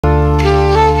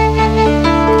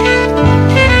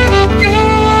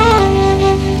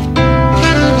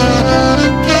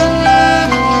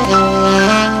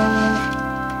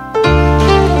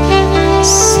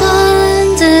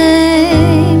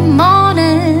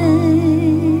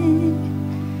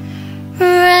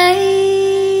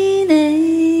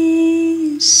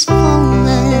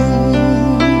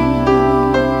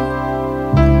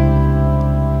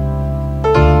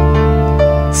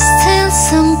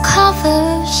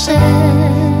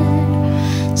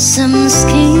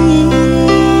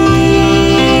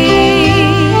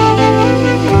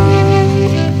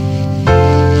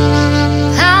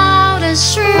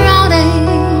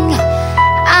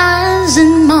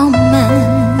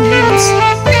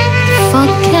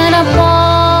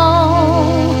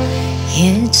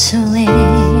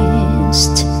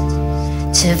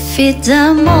fit the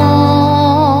mold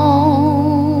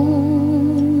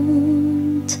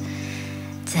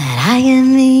that I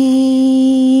am in.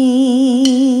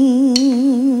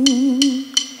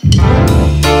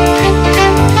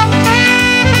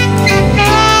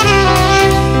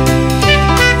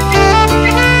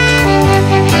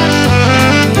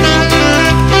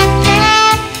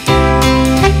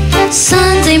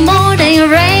 Sunday morning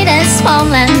rain is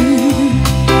falling.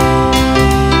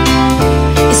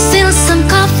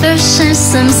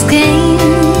 Some skin.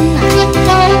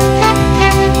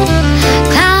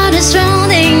 Cloud is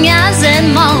rolling as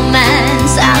in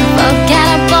moments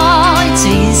unforgettable.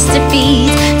 Twist the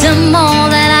beat, the more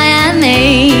that I am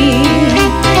in.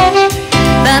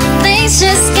 But things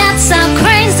just get so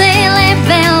crazy.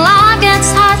 Living life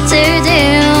gets hard to do.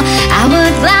 I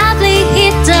would gladly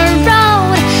hit the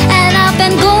road and up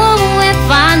and go if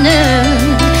I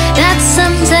knew that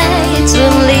someday it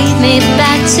will lead me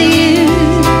back to you.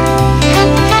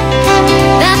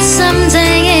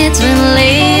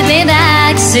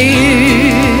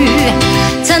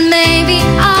 Then maybe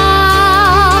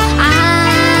all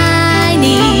I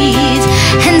need,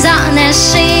 and darkness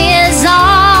she is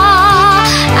all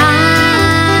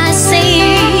I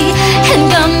see.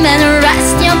 And come and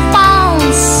rest your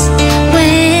bones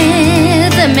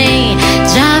with me,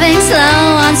 driving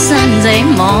slow on Sunday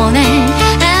morning,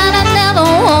 and I never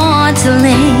want to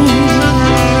leave.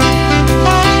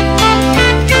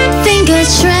 Finger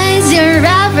trace your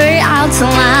every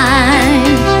outline,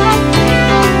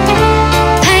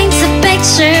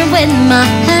 with my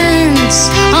hands,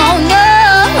 oh no.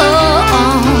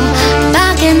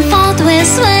 Back and forth with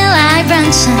swirling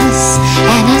branches,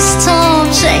 and a storm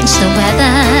changed the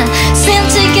weather. Seem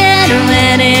together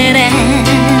when it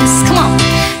ends. Come on.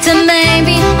 Then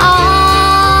maybe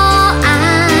all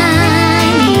I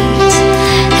need,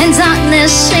 and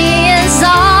darkness she is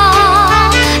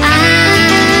all I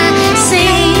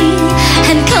see.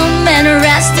 And come and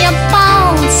rest your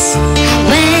bones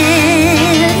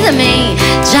with me,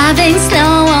 driving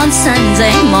slow on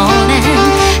Sunday